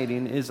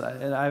fascinating is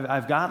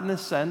I've gotten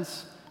this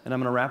sense, and I'm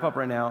going to wrap up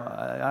right now,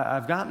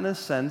 I've gotten this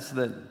sense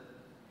that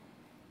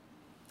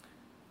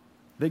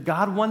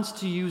God wants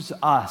to use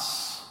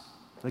us,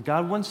 that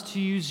God wants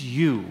to use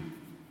you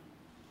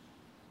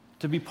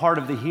to be part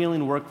of the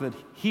healing work that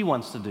He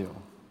wants to do.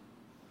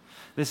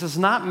 This is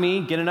not me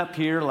getting up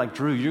here like,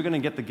 Drew, you're going to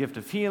get the gift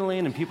of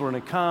healing, and people are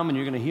going to come, and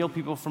you're going to heal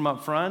people from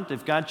up front.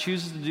 If God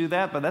chooses to do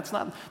that, but that's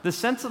not, the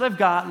sense that I've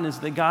gotten is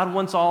that God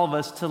wants all of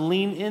us to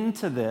lean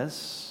into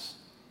this.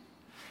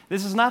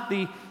 This is not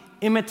the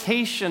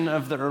imitation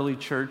of the early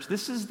church.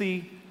 This is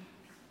the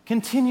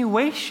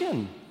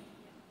continuation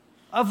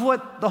of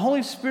what the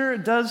Holy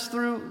Spirit does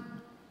through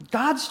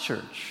God's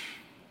church.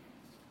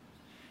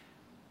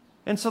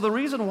 And so the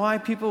reason why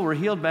people were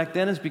healed back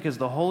then is because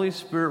the Holy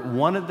Spirit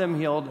wanted them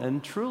healed,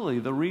 and truly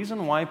the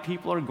reason why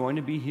people are going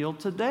to be healed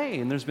today.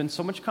 And there's been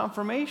so much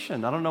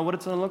confirmation. I don't know what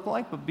it's going to look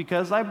like, but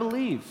because I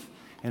believe,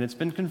 and it's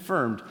been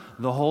confirmed,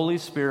 the Holy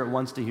Spirit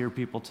wants to hear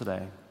people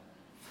today,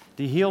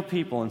 to heal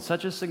people in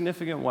such a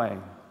significant way.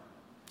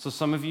 So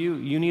some of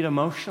you need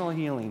emotional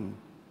healing.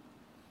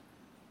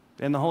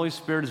 And the Holy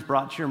Spirit is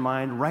brought to your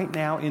mind right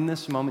now in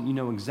this moment. You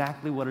know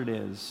exactly what it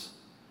is.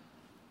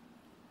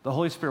 The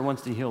Holy Spirit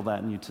wants to heal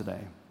that in you today.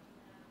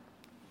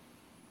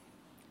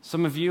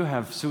 Some of you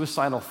have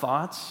suicidal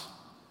thoughts.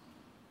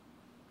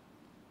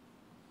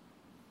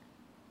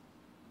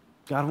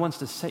 God wants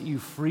to set you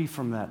free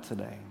from that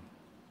today,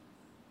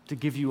 to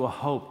give you a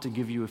hope, to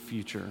give you a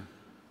future.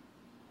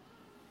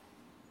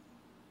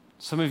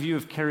 Some of you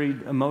have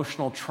carried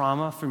emotional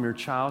trauma from your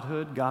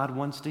childhood. God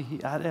wants to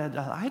heal.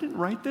 I didn't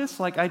write this.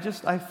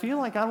 I feel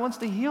like God wants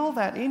to heal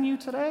that in you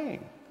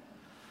today.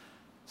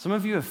 Some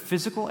of you have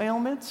physical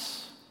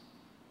ailments.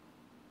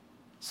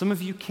 Some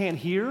of you can't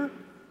hear.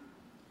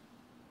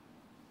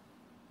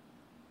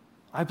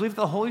 I believe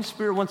the Holy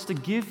Spirit wants to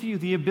give you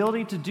the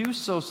ability to do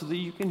so that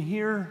you can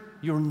hear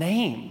your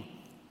name.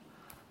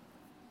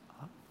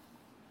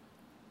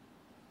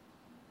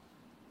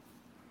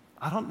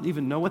 I don't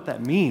even know what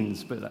that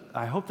means, but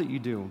I hope that you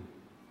do.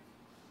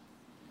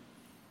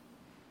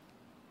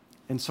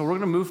 And so we're going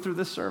to move through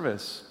this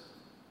service.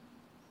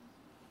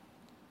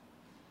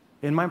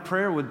 And my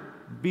prayer would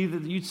be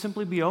that you'd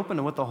simply be open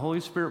to what the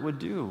Holy Spirit would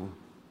do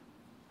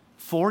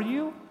for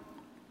you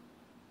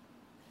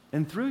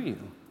and through you.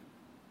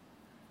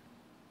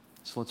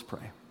 So let's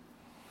pray.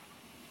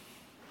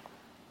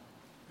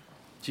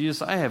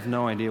 Jesus, I have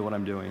no idea what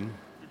I'm doing.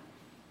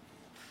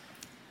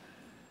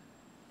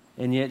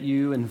 And yet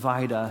you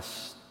invite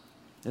us,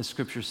 as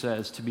Scripture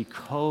says, to be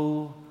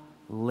co-laborers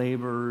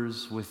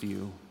with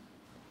you.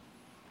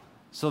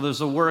 So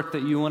there's a work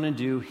that you want to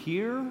do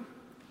here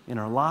in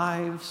our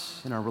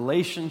lives, in our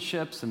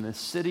relationships, in this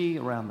city,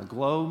 around the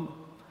globe.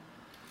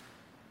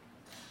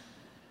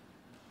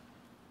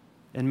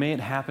 And may it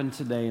happen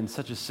today in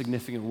such a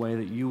significant way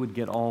that you would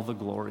get all the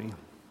glory.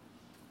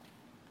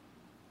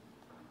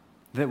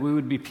 That we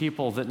would be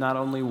people that not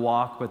only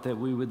walk, but that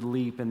we would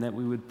leap and that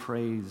we would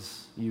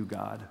praise you,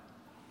 God.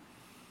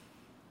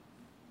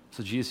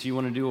 So, Jesus, you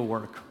want to do a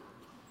work.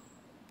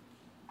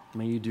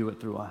 May you do it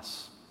through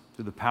us,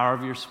 through the power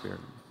of your Spirit.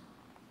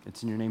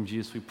 It's in your name,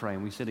 Jesus, we pray,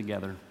 and we say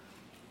together,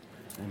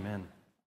 amen.